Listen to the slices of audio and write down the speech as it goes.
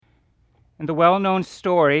In the well-known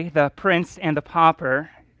story, The Prince and the Pauper,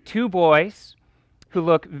 two boys who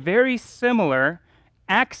look very similar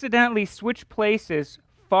accidentally switch places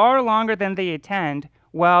far longer than they intend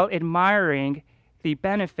while admiring the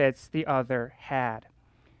benefits the other had.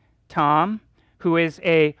 Tom, who is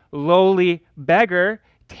a lowly beggar,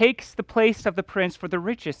 takes the place of the prince for the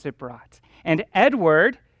riches it brought. And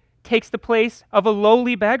Edward takes the place of a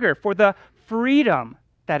lowly beggar for the freedom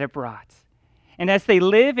that it brought. And as they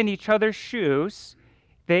live in each other's shoes,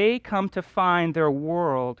 they come to find their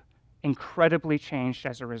world incredibly changed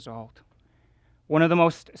as a result. One of the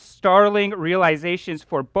most startling realizations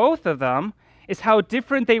for both of them is how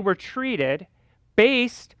different they were treated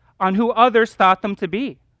based on who others thought them to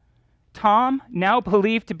be. Tom, now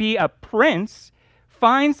believed to be a prince,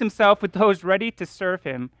 finds himself with those ready to serve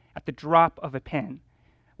him at the drop of a pin,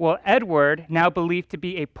 while Edward, now believed to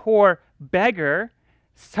be a poor beggar,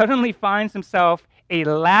 suddenly finds himself a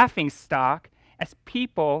laughingstock as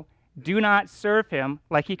people do not serve him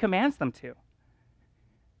like he commands them to.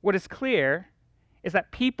 What is clear is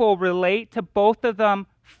that people relate to both of them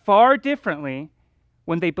far differently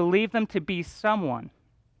when they believe them to be someone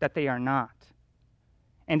that they are not.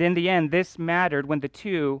 And in the end, this mattered when the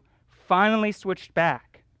two finally switched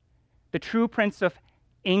back. The true Prince of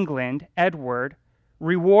England, Edward,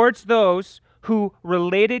 rewards those who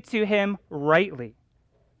related to him rightly,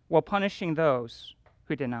 while punishing those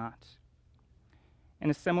who did not. In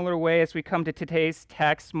a similar way, as we come to today's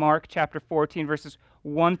text, Mark chapter 14, verses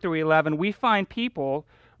 1 through 11, we find people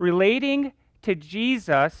relating to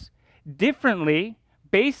Jesus differently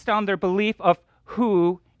based on their belief of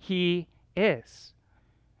who he is.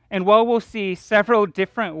 And while we'll see several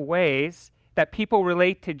different ways that people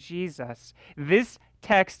relate to Jesus, this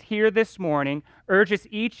text here this morning urges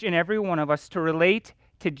each and every one of us to relate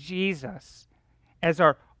to Jesus as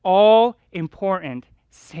our all-important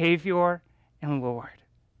Savior and Lord.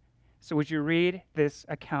 So would you read this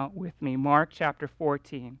account with me? Mark chapter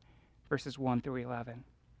 14, verses 1 through 11.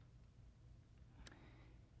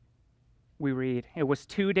 We read, "It was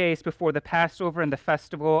 2 days before the Passover and the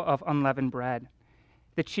festival of unleavened bread.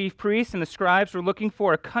 The chief priests and the scribes were looking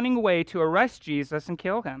for a cunning way to arrest Jesus and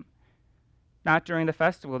kill him. Not during the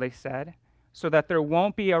festival, they said, so that there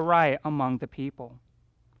won't be a riot among the people.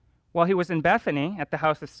 While he was in Bethany at the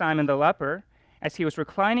house of Simon the leper, as he was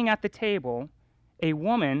reclining at the table, a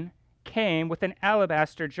woman came with an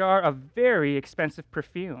alabaster jar of very expensive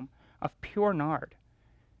perfume of pure nard.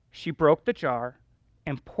 She broke the jar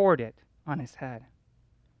and poured it on his head.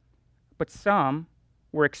 But some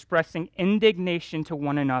were expressing indignation to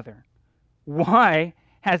one another. 'Why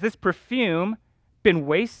has this perfume been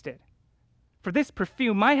wasted? For this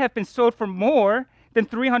perfume might have been sold for more than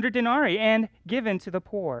 300 denarii and given to the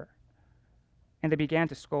poor.' And they began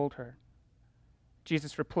to scold her.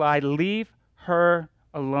 Jesus replied, 'Leave her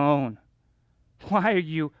alone. Why are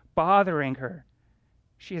you bothering her?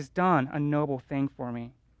 She has done a noble thing for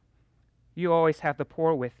me. You always have the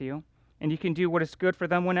poor with you, and you can do what is good for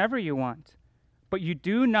them whenever you want. But you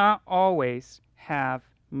do not always have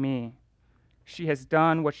me. She has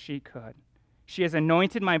done what she could. She has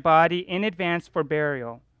anointed my body in advance for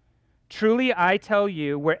burial. Truly, I tell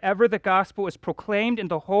you, wherever the gospel is proclaimed in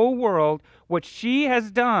the whole world, what she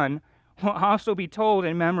has done will also be told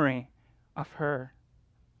in memory of her.'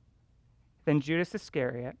 Then Judas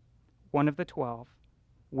Iscariot, one of the 12,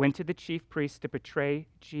 went to the chief priests to betray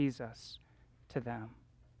Jesus to them.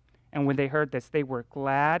 And when they heard this, they were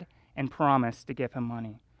glad and promised to give him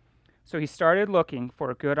money. So he started looking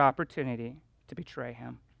for a good opportunity to betray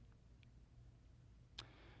him."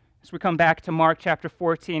 As we come back to Mark chapter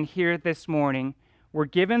 14 here this morning, we're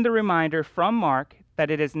given the reminder from Mark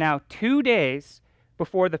that it is now 2 days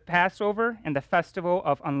before the Passover and the festival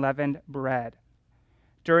of unleavened bread.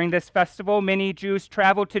 During this festival, many Jews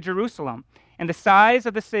traveled to Jerusalem, and the size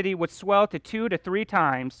of the city would swell to 2 to 3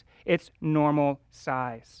 times its normal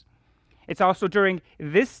size. It's also during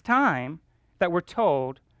this time that we're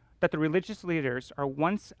told that the religious leaders are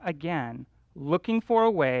once again looking for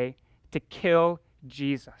a way to kill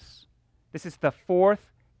Jesus. This is the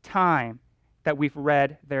 4th time that we've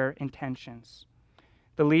read their intentions.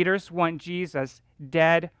 The leaders want Jesus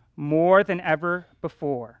dead more than ever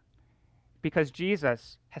before because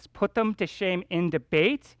Jesus has put them to shame in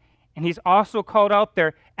debate, and he's also called out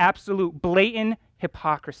their absolute blatant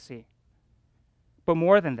hypocrisy. But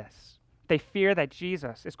more than this, they fear that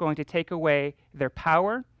Jesus is going to take away their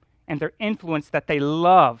power and their influence that they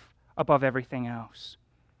love above everything else.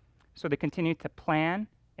 So they continue to plan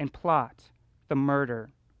and plot the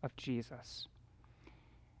murder of Jesus.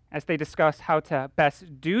 As they discuss how to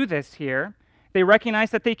best do this here, They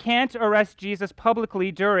recognize that they can't arrest Jesus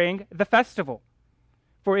publicly during the festival.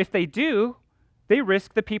 For if they do, they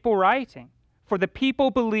risk the people rioting. For the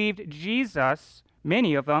people believed Jesus,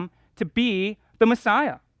 many of them, to be the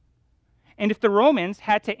Messiah. And if the Romans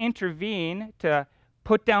had to intervene to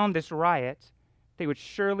put down this riot, they would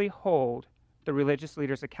surely hold the religious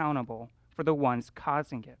leaders accountable for the ones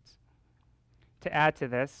causing it. To add to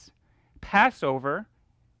this, Passover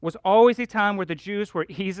was always a time where the Jews were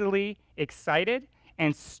easily excited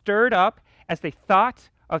and stirred up as they thought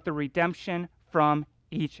of the redemption from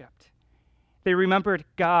Egypt. They remembered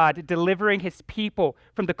God delivering his people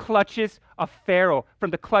from the clutches of Pharaoh,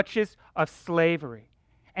 from the clutches of slavery.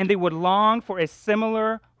 And they would long for a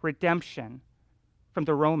similar redemption from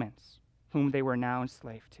the Romans, whom they were now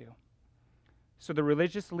enslaved to. So the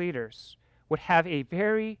religious leaders would have a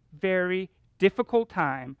very, very difficult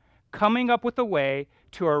time coming up with a way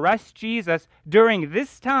to arrest Jesus during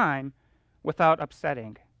this time without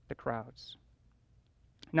upsetting the crowds.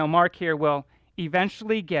 Now, Mark here will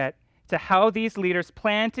eventually get to how these leaders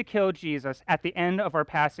plan to kill Jesus at the end of our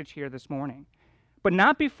passage here this morning, but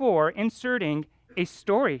not before inserting a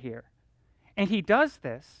story here. And he does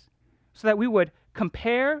this so that we would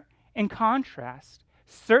compare and contrast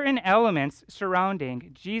certain elements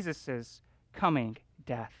surrounding Jesus' coming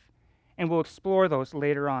death. And we'll explore those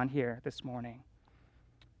later on here this morning.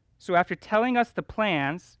 So after telling us the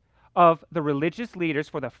plans of the religious leaders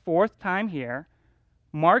for the fourth time here,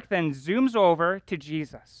 Mark then zooms over to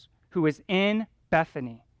Jesus, who is in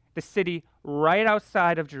Bethany, the city right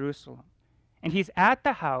outside of Jerusalem. And he's at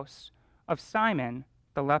the house of Simon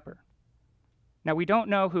the leper. Now, we don't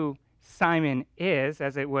know who Simon is,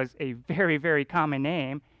 as it was a very, very common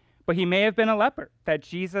name, but he may have been a leper that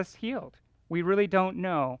Jesus healed. We really don't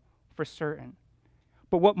know for certain.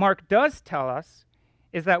 But what Mark does tell us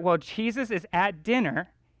is that while Jesus is at dinner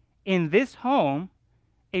in this home,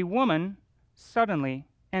 a woman suddenly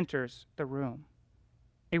enters the room.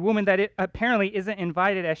 A woman that apparently isn't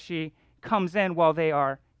invited as she comes in while they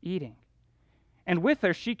are eating. And with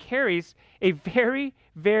her, she carries a very,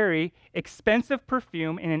 very expensive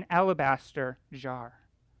perfume in an alabaster jar.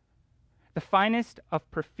 The finest of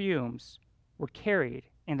perfumes were carried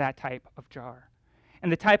in that type of jar.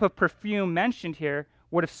 And the type of perfume mentioned here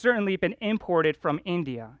would have certainly been imported from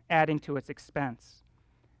India, adding to its expense.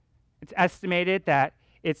 It's estimated that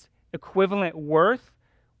its equivalent worth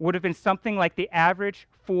would have been something like the average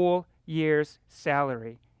full year's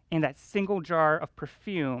salary in that single jar of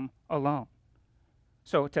perfume alone.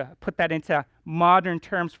 So to put that into modern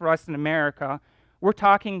terms for us in America, we're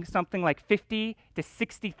talking something like $50,000 to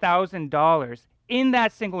 $60,000 in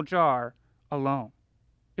that single jar alone.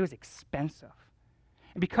 It was expensive.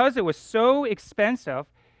 And because it was so expensive,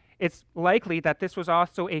 it's likely that this was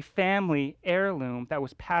also a family heirloom that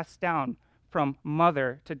was passed down from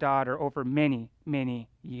mother to daughter over many, many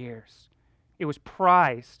years. It was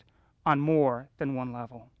prized on more than one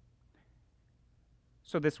level.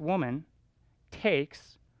 So this woman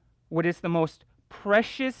takes what is the most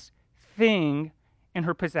precious thing in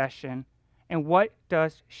her possession, and what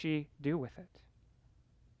does she do with it?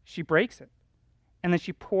 She breaks it, and then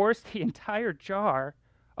she pours the entire jar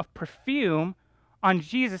of perfume on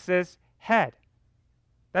Jesus' head.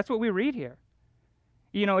 That's what we read here.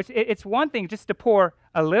 You know, it's one thing just to pour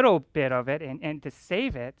a little bit of it and to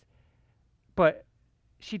save it, but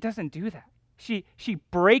she doesn't do that. She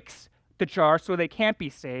breaks the jar so they can't be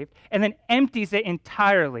saved, and then empties it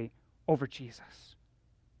entirely over Jesus.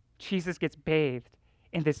 Jesus gets bathed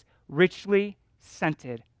in this richly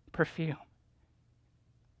scented perfume.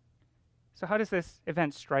 So how does this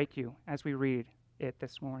event strike you as we read it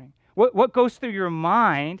this morning? What goes through your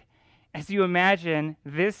mind as you imagine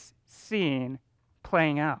this scene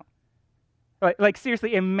playing out? Like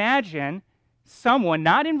seriously, imagine someone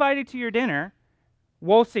not invited to your dinner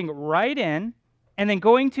waltzing right in and then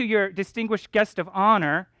going to your distinguished guest of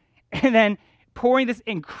honor and then pouring this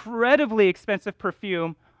incredibly expensive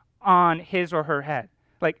perfume on his or her head.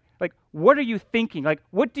 Like, what are you thinking? Like,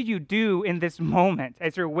 what do you do in this moment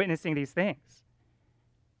as you're witnessing these things?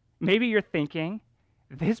 Maybe you're thinking,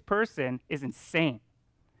 this person is insane.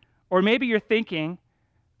 Or maybe you're thinking,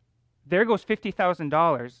 there goes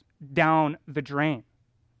 $50,000 down the drain.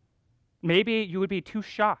 Maybe you would be too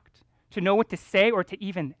shocked to know what to say or to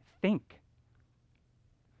even think.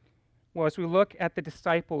 Well, as we look at the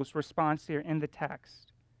disciples' response here in the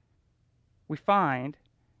text, we find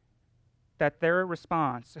that their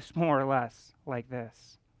response is more or less like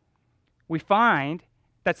this. We find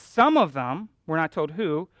that some of them, we're not told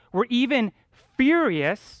who, were even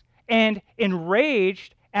furious and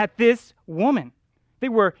enraged at this woman. They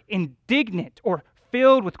were indignant or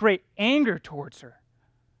filled with great anger towards her.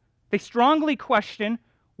 They strongly question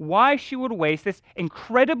why she would waste this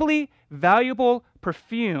incredibly valuable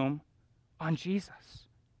perfume on Jesus.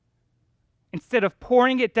 Instead of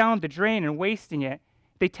pouring it down the drain and wasting it,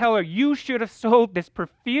 they tell her, you should have sold this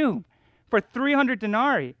perfume for 300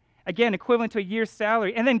 denarii, again, equivalent to a year's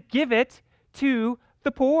salary, and then give it to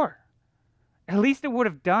the poor. At least it would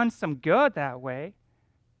have done some good that way.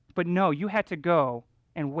 But no, you had to go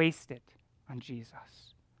and waste it on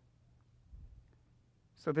Jesus.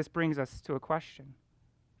 So this brings us to a question.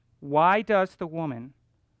 Why does the woman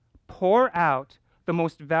pour out the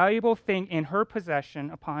most valuable thing in her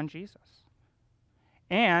possession upon Jesus?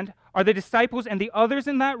 And are the disciples and the others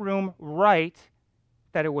in that room right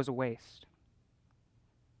that it was a waste?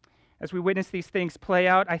 As we witness these things play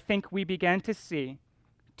out, I think we begin to see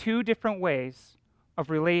two different ways of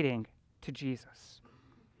relating to Jesus.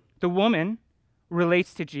 The woman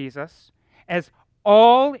relates to Jesus as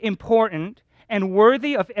all important and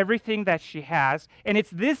worthy of everything that she has, and it's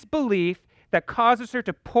this belief that causes her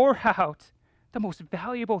to pour out the most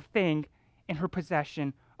valuable thing in her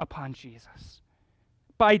possession upon Jesus.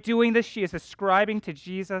 By doing this, she is ascribing to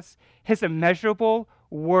Jesus his immeasurable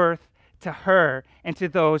worth to her and to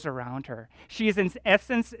those around her. She is in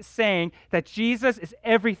essence saying that Jesus is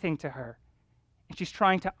everything to her, and she's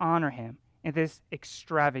trying to honor him in this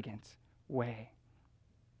extravagant way.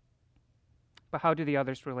 But how do the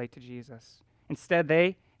others relate to Jesus? Instead,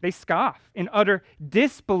 they scoff in utter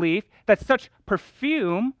disbelief that such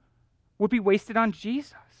perfume would be wasted on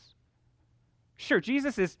Jesus. Sure,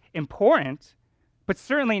 Jesus is important, but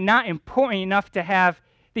certainly not important enough to have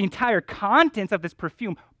the entire contents of this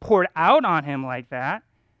perfume poured out on him like that.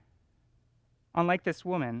 Unlike this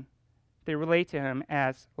woman, they relate to him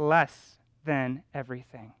as less than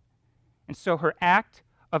everything. And so her act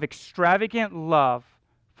of extravagant love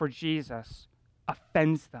for Jesus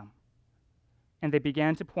offends them. And they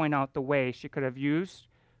began to point out the way she could have used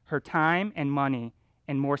her time and money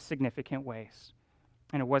in more significant ways.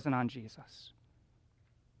 And it wasn't on Jesus.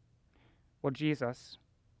 Well, Jesus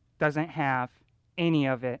doesn't have any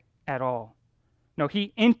of it at all. No,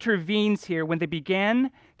 he intervenes here when they begin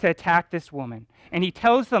to attack this woman. And he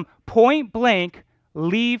tells them point blank,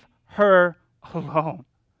 leave her alone.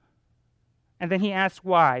 And then he asks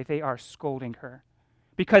why they are scolding her.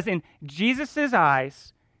 Because in Jesus'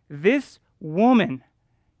 eyes, this woman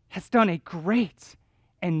has done a great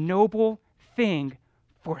and noble thing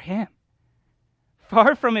for him.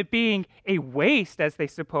 Far from it being a waste, as they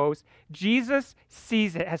suppose, Jesus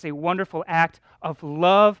sees it as a wonderful act of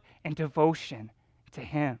love and devotion to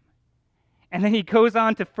him. And then he goes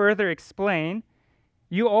on to further explain,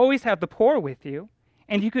 you always have the poor with you,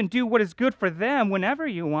 and you can do what is good for them whenever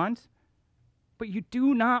you want, but you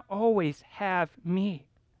do not always have me.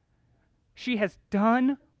 She has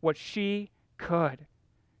done what she could.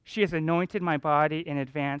 She has anointed my body in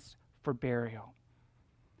advance for burial.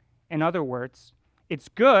 In other words, it's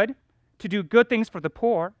good to do good things for the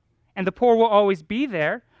poor, and the poor will always be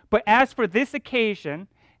there. But as for this occasion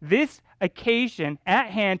at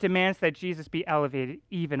hand demands that Jesus be elevated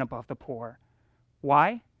even above the poor.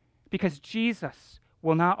 Why? Because Jesus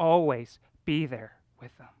will not always be there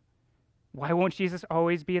with them. Why won't Jesus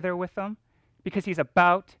always be there with them? Because he's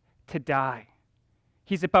about to die.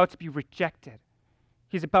 He's about to be rejected.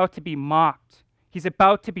 He's about to be mocked. He's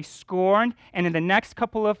about to be scorned, and in the next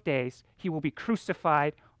couple of days, he will be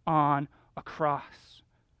crucified on a cross.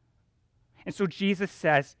 And so Jesus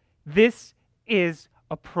says, this is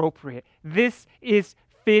appropriate. This is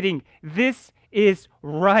fitting. This is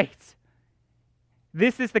right.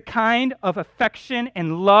 This is the kind of affection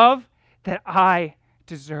and love that I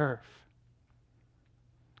deserve.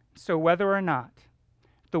 So whether or not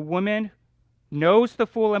the woman knows the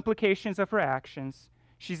full implications of her actions,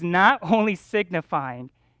 she's not only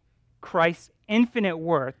signifying Christ's infinite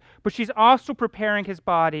worth, but she's also preparing his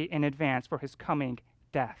body in advance for his coming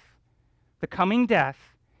death. The coming death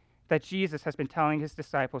that Jesus has been telling his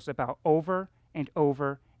disciples about over and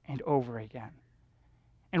over and over again.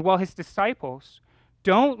 And while his disciples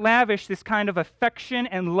don't lavish this kind of affection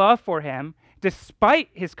and love for him, despite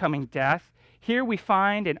his coming death, here we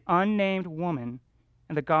find an unnamed woman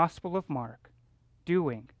in the Gospel of Mark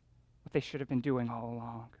doing what they should have been doing all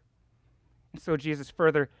along. And so Jesus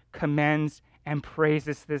further commends and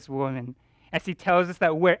praises this woman as he tells us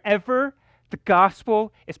that wherever the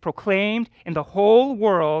gospel is proclaimed in the whole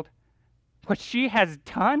world, what she has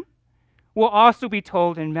done will also be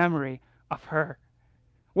told in memory of her.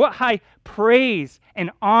 What high praise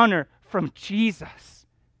and honor from Jesus.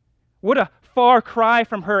 What a far cry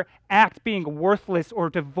from her act being worthless or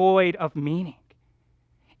devoid of meaning.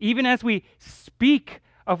 Even as we speak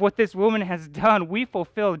of what this woman has done, we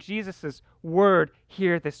fulfill Jesus' word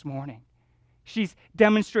here this morning. She's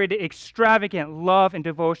demonstrated extravagant love and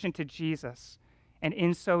devotion to Jesus, and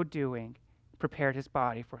in so doing, prepared his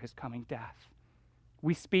body for his coming death.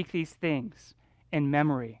 We speak these things in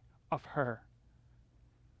memory of her.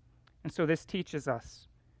 And so this teaches us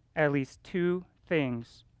at least two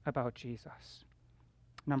things about Jesus.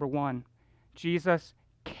 Number one, Jesus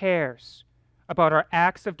cares about our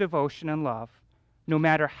acts of devotion and love, no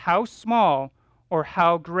matter how small or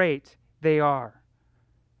how great they are.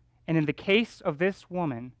 And in the case of this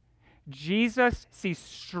woman, Jesus sees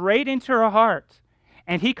straight into her heart,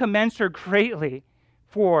 and he commends her greatly,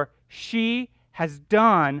 for she has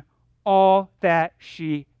done all that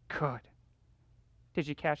she could. Did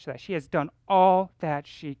you catch that? She has done all that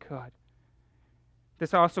she could.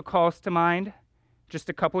 This also calls to mind, just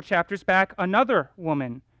a couple chapters back, another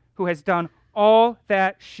woman who has done all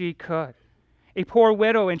that she could. A poor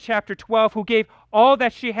widow in chapter 12 who gave all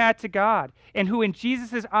that she had to God, and who in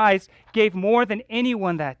Jesus' eyes gave more than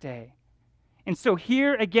anyone that day. And so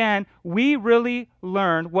here again, we really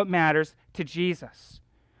learn what matters to Jesus.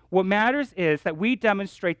 What matters is that we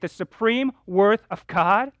demonstrate the supreme worth of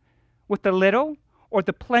God with the little or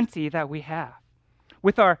the plenty that we have,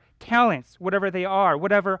 with our talents, whatever they are,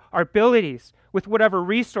 whatever our abilities, with whatever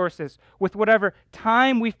resources, with whatever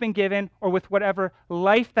time we've been given, or with whatever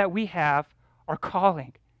life that we have. Our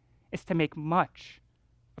calling is to make much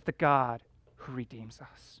of the God who redeems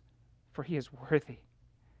us, for he is worthy.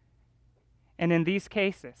 And in these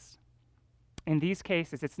cases,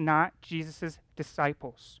 it's not Jesus'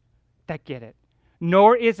 disciples that get it,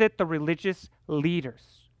 nor is it the religious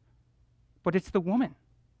leaders, but it's the woman.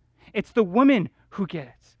 It's the women who get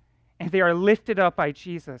it, and they are lifted up by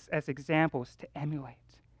Jesus as examples to emulate.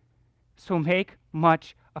 So make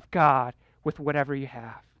much of God with whatever you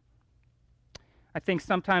have. I think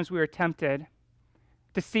sometimes we are tempted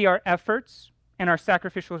to see our efforts and our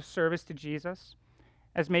sacrificial service to Jesus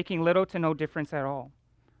as making little to no difference at all,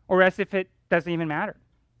 or as if it doesn't even matter.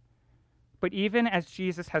 But even as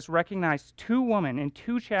Jesus has recognized two women in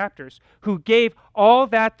 2 chapters who gave all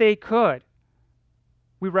that they could,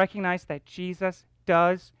 we recognize that Jesus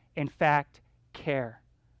does, in fact, care.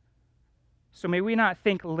 So may we not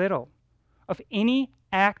think little of any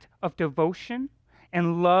act of devotion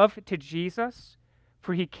and love to Jesus,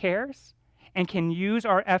 for he cares and can use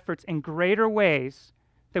our efforts in greater ways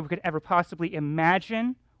than we could ever possibly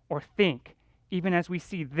imagine or think, even as we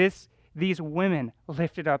see these women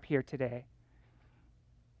lifted up here today.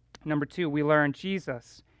 Number 2, we learn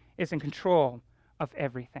Jesus is in control of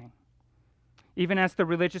everything. Even as the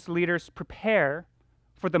religious leaders prepare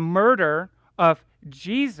for the murder of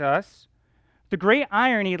Jesus, the great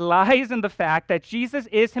irony lies in the fact that Jesus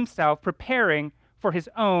is himself preparing for his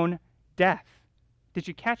own death. Did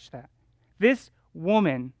you catch that? This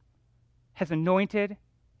woman has anointed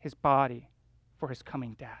his body for his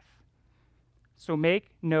coming death. So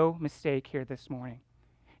make no mistake here this morning.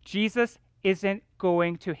 Jesus isn't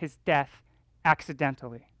going to his death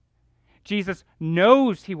accidentally. Jesus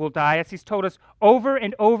knows he will die, as he's told us over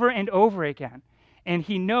and over and over again. And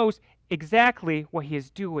he knows exactly what he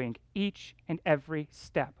is doing each and every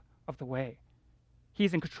step of the way.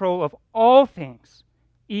 He's in control of all things,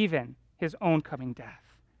 even his own coming death.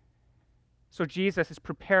 So Jesus is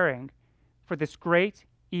preparing for this great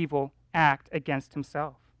evil act against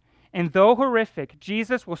himself. And though horrific,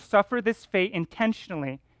 Jesus will suffer this fate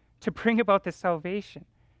intentionally to bring about the salvation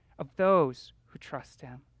of those who trust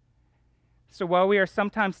him. So while we are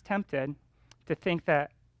sometimes tempted to think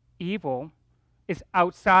that evil is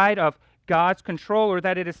outside of God's control or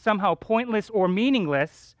that it is somehow pointless or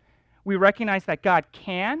meaningless, we recognize that God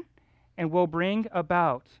can and will bring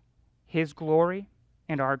about his glory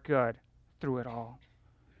and our good through it all.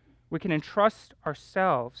 We can entrust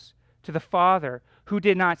ourselves to the Father who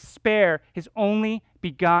did not spare his only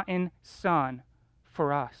begotten Son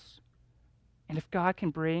for us. And if God can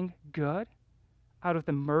bring good out of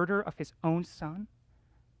the murder of his own Son,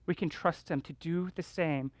 we can trust him to do the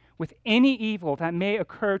same with any evil that may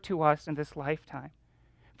occur to us in this lifetime.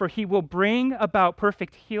 For he will bring about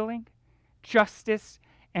perfect healing, justice,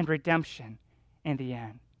 and redemption in the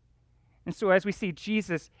end. And so as we see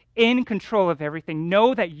Jesus in control of everything,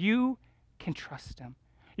 know that you can trust him.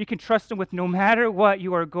 You can trust him with no matter what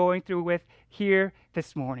you are going through with here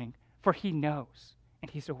this morning, for he knows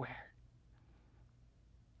and he's aware.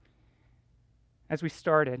 As we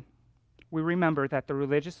started, we remember that the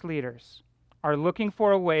religious leaders are looking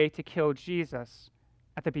for a way to kill Jesus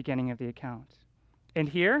at the beginning of the account. And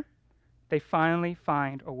here, they finally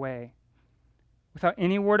find a way. Without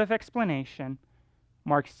any word of explanation,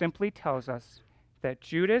 Mark simply tells us that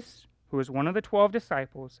Judas, who is one of the 12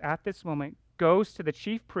 disciples, at this moment goes to the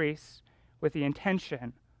chief priests with the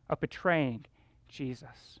intention of betraying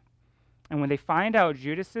Jesus. And when they find out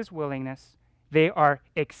Judas's willingness, they are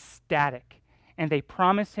ecstatic, and they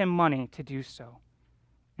promise him money to do so.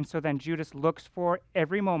 And so then Judas looks for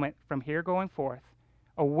every moment from here going forth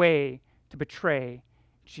a way to betray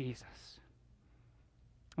Jesus.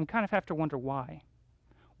 And we kind of have to wonder why.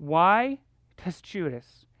 Why does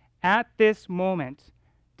Judas, at this moment,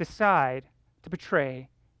 decide to betray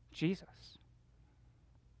Jesus?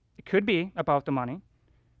 It could be about the money,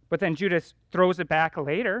 but then Judas throws it back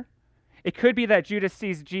later. It could be that Judas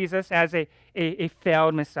sees Jesus as a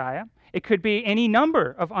failed Messiah. It could be any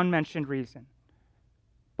number of unmentioned reasons.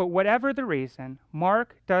 But whatever the reason,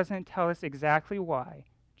 Mark doesn't tell us exactly why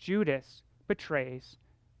Judas betrays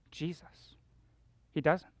Jesus. He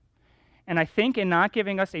doesn't. And I think in not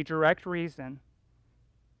giving us a direct reason,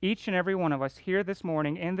 each and every one of us here this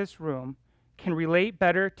morning in this room can relate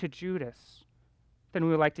better to Judas than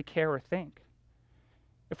we would like to care or think.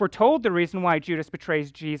 If we're told the reason why Judas betrays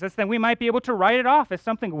Jesus, then we might be able to write it off as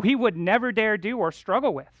something we would never dare do or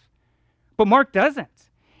struggle with. But Mark doesn't.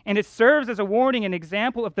 And it serves as a warning and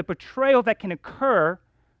example of the betrayal that can occur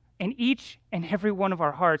in each and every one of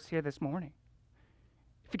our hearts here this morning.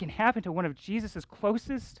 If it can happen to one of Jesus'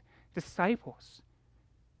 closest disciples,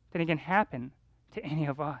 then it can happen to any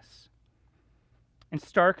of us. In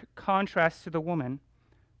stark contrast to the woman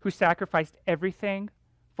who sacrificed everything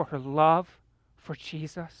for her love for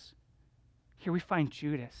Jesus, here we find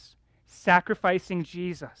Judas sacrificing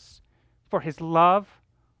Jesus for his love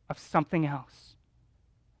of something else.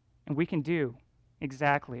 And we can do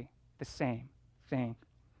exactly the same thing.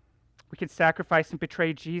 We can sacrifice and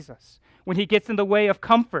betray Jesus when he gets in the way of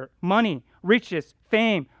comfort, money, riches,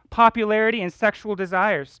 fame, popularity, and sexual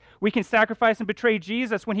desires. We can sacrifice and betray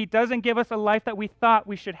Jesus when he doesn't give us a life that we thought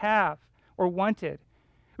we should have or wanted.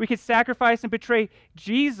 We can sacrifice and betray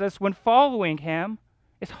Jesus when following him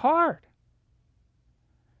is hard.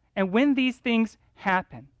 And when these things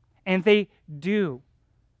happen, and they do,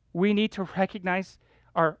 we need to recognize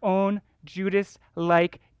our own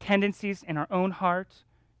Judas-like tendencies in our own heart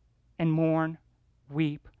and mourn,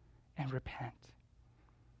 weep, and repent.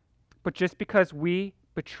 But just because we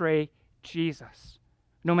betray Jesus,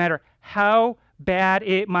 no matter how bad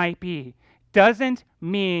it might be, doesn't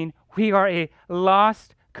mean we are a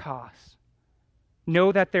lost cause.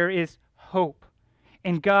 Know that there is hope.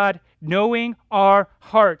 And God, knowing our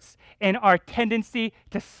hearts and our tendency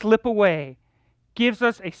to slip away, gives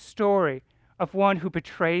us a story of one who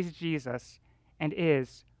betrays Jesus and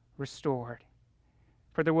is restored.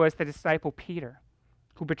 For there was the disciple Peter,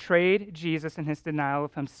 who betrayed Jesus in his denial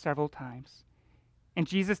of him several times. And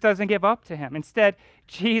Jesus doesn't give up to him. Instead,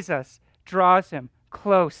 Jesus draws him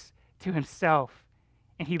close to himself,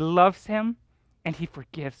 and he loves him and he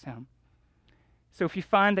forgives him. So if you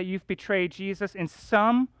find that you've betrayed Jesus in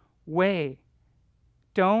some way,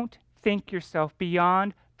 don't think yourself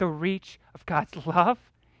beyond the reach of God's love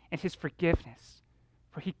and his forgiveness,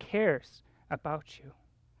 for he cares about you.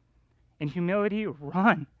 In humility,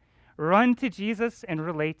 run. Run to Jesus and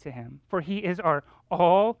relate to him, for he is our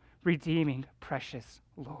all-redeeming, precious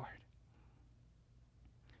Lord.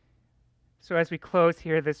 So as we close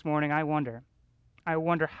here this morning, I wonder,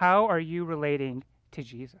 how are you relating to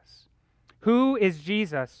Jesus? Who is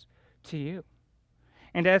Jesus to you?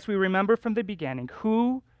 And as we remember from the beginning,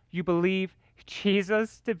 who you believe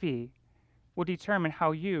Jesus to be will determine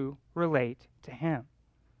how you relate to him.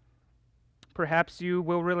 Perhaps you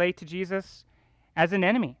will relate to Jesus as an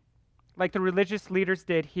enemy, like the religious leaders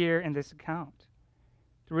did here in this account.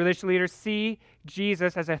 The religious leaders see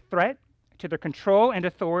Jesus as a threat to their control and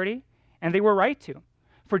authority, and they were right to.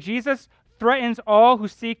 For Jesus threatens all who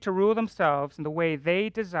seek to rule themselves in the way they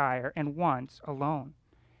desire and want alone.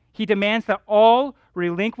 He demands that all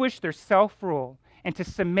relinquish their self-rule and to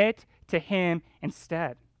submit to him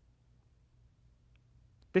instead.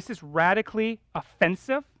 This is radically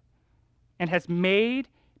offensive and has made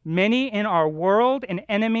many in our world an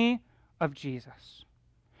enemy of Jesus.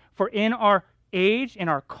 For in our age, in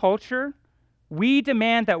our culture, we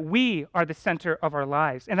demand that we are the center of our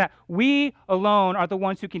lives and that we alone are the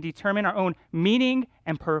ones who can determine our own meaning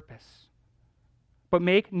and purpose. But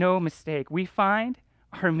make no mistake, we find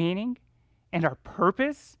our meaning and our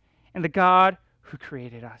purpose in the God who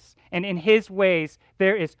created us. And in his ways,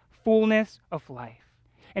 there is fullness of life.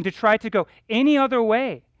 And to try to go any other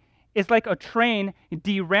way is like a train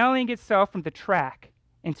derailing itself from the track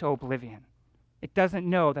into oblivion. It doesn't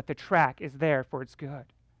know that the track is there for its good.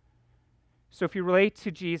 So if you relate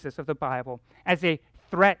to Jesus of the Bible as a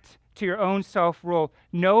threat to your own self-rule,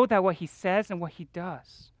 know that what he says and what he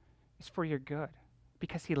does is for your good,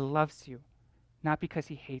 because he loves you, not because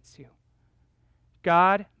he hates you.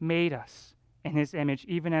 God made us in his image,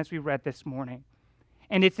 even as we read this morning.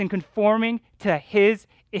 And it's in conforming to his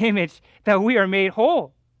image that we are made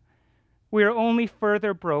whole. We are only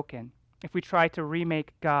further broken if we try to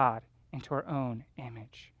remake God into our own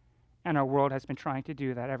image. And our world has been trying to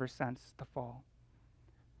do that ever since the fall.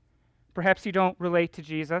 Perhaps you don't relate to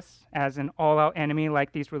Jesus as an all-out enemy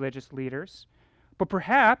like these religious leaders, but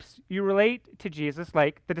perhaps you relate to Jesus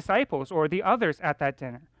like the disciples or the others at that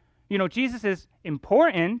dinner. You know, Jesus is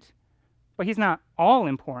important, but he's not all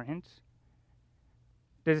important.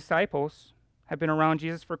 The disciples have been around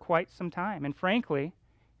Jesus for quite some time, and frankly,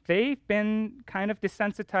 they've been kind of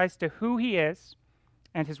desensitized to who he is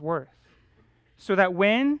and his worth. So that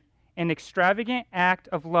when an extravagant act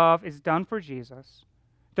of love is done for Jesus,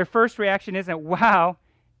 their first reaction isn't, wow,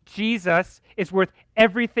 Jesus is worth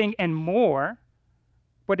everything and more,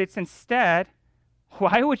 but it's instead,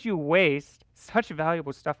 why would you waste such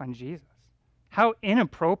valuable stuff on Jesus? How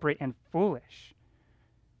inappropriate and foolish.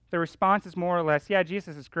 The response is more or less, yeah,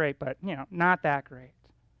 Jesus is great, but, not that great.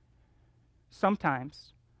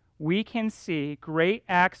 Sometimes we can see great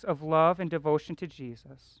acts of love and devotion to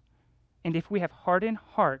Jesus, and if we have hardened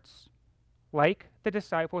hearts, like the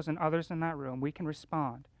disciples and others in that room, we can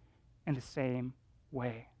respond in the same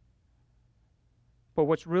way. But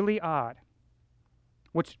what's truly odd,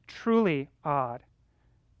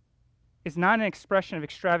 is not an expression of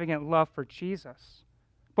extravagant love for Jesus,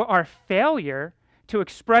 but our failure to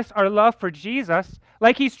express our love for Jesus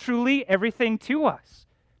like he's truly everything to us.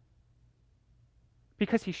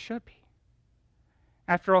 Because he should be.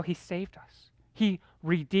 After all, he saved us. He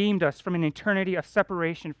redeemed us from an eternity of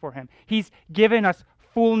separation for him. He's given us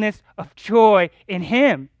fullness of joy in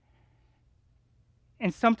him.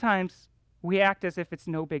 And sometimes we act as if it's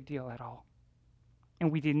no big deal at all.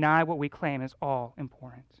 And we deny what we claim is all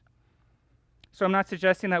important. So I'm not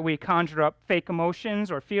suggesting that we conjure up fake emotions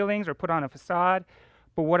or feelings or put on a facade.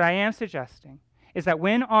 But what I am suggesting is that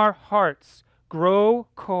when our hearts grow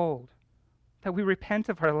cold, that we repent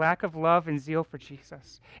of our lack of love and zeal for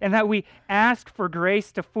Jesus, and that we ask for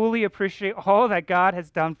grace to fully appreciate all that God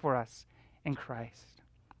has done for us in Christ.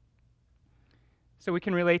 So we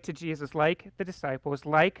can relate to Jesus like the disciples,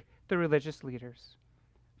 like the religious leaders.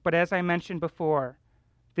 But as I mentioned before,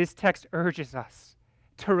 this text urges us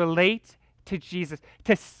to relate to Jesus,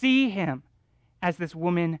 to see him as this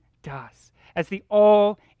woman does, as the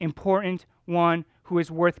all-important one who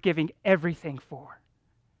is worth giving everything for.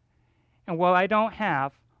 And while I don't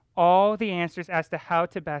have all the answers as to how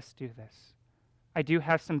to best do this, I do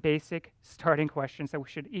have some basic starting questions that we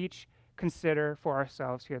should each consider for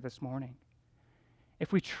ourselves here this morning.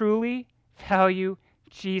 If we truly value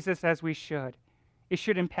Jesus as we should, it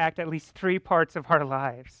should impact at least 3 parts of our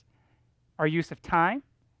lives: our use of time,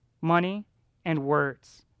 money, and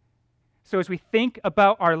words. So as we think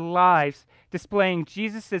about our lives displaying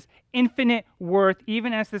Jesus' infinite worth,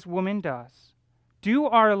 even as this woman does, do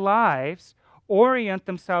our lives orient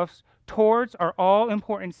themselves towards our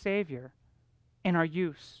all-important Savior in our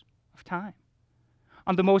use of time?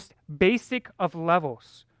 On the most basic of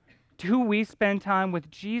levels, do we spend time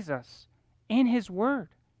with Jesus in his word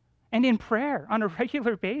and in prayer on a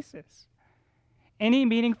regular basis? Any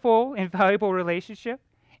meaningful and valuable relationship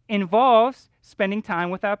involves spending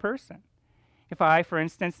time with that person. If I, for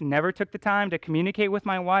instance, never took the time to communicate with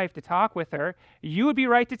my wife, to talk with her, you would be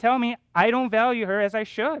right to tell me I don't value her as I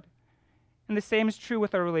should. And the same is true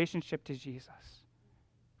with our relationship to Jesus.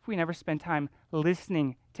 If we never spend time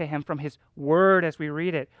listening to him from his word as we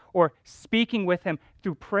read it, or speaking with him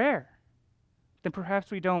through prayer, then perhaps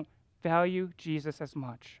we don't value Jesus as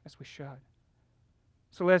much as we should.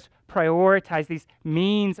 So let's prioritize these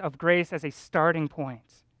means of grace as a starting point.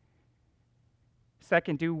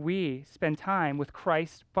 Second, do we spend time with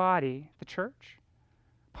Christ's body, the church?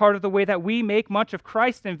 Part of the way that we make much of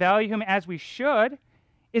Christ and value him as we should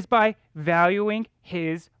is by valuing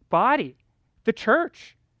his body, the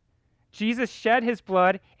church. Jesus shed his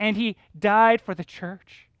blood and he died for the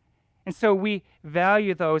church. And so we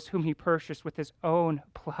value those whom he purchased with his own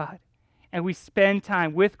blood. And we spend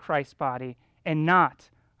time with Christ's body and not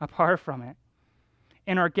apart from it.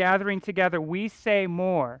 In our gathering together, we say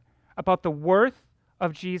more about the worth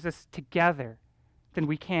of Jesus together than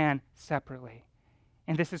we can separately.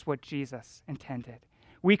 And this is what Jesus intended.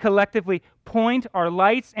 We collectively point our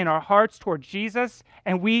lights and our hearts toward Jesus,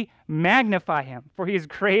 and we magnify him, for he is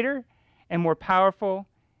greater and more powerful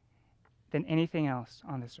than anything else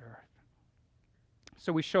on this earth.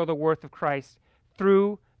 So we show the worth of Christ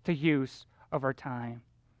through the use of our time.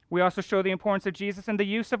 We also show the importance of Jesus in the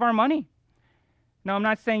use of our money. Now, I'm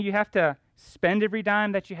not saying you have to spend every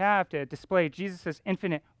dime that you have to display Jesus'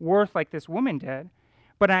 infinite worth like this woman did,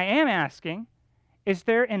 but I am asking, is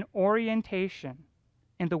there an orientation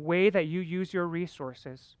in the way that you use your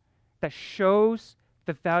resources that shows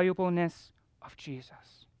the valuableness of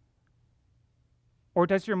Jesus? Or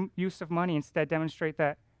does your use of money instead demonstrate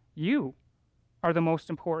that you are the most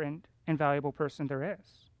important and valuable person there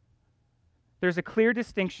is? There's a clear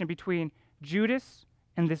distinction between Judas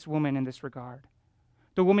and this woman in this regard.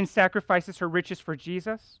 The woman sacrifices her riches for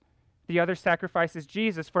Jesus. The other sacrifices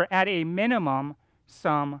Jesus for, at a minimum,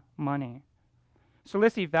 some money. So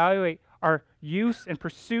let's evaluate our use and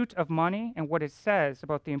pursuit of money and what it says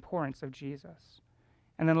about the importance of Jesus.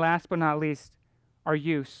 And then last but not least, our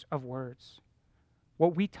use of words.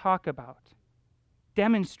 What we talk about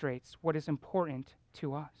demonstrates what is important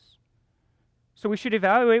to us. So we should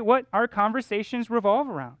evaluate what our conversations revolve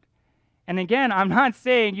around. And again, I'm not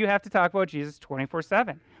saying you have to talk about Jesus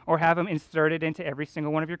 24/7 or have him inserted into every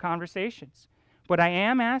single one of your conversations. But I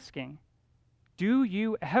am asking, do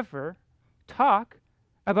you ever talk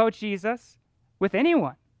about Jesus with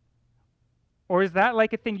anyone? Or is that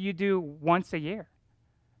like a thing you do once a year?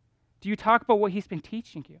 Do you talk about what he's been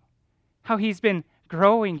teaching you? How he's been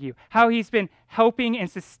growing you? How he's been helping and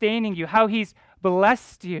sustaining you? How he's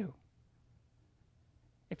blessed you?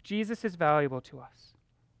 If Jesus is valuable to us,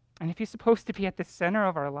 and if he's supposed to be at the center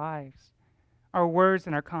of our lives, our words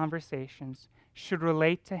and our conversations should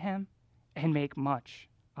relate to him and make much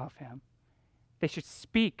of him. They should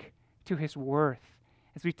speak to his worth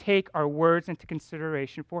as we take our words into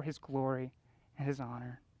consideration for his glory and his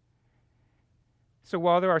honor. So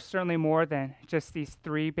while there are certainly more than just these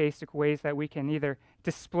three basic ways that we can either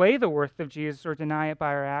display the worth of Jesus or deny it by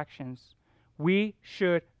our actions, we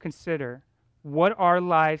should consider what our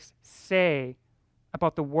lives say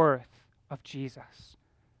about the worth of Jesus.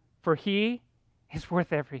 For he is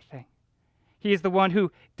worth everything. He is the one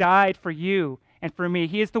who died for you and for me.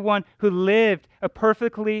 He is the one who lived a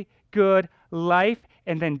perfectly good life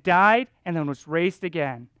and then died and then was raised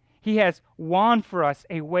again. He has won for us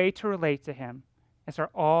a way to relate to him as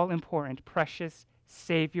our all-important, precious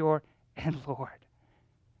Savior and Lord.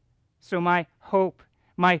 So my hope,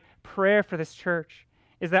 my prayer for this church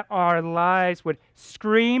is that our lives would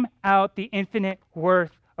scream out the infinite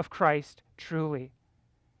worth of Christ truly.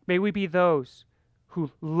 May we be those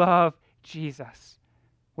who love Jesus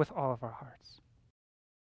with all of our hearts.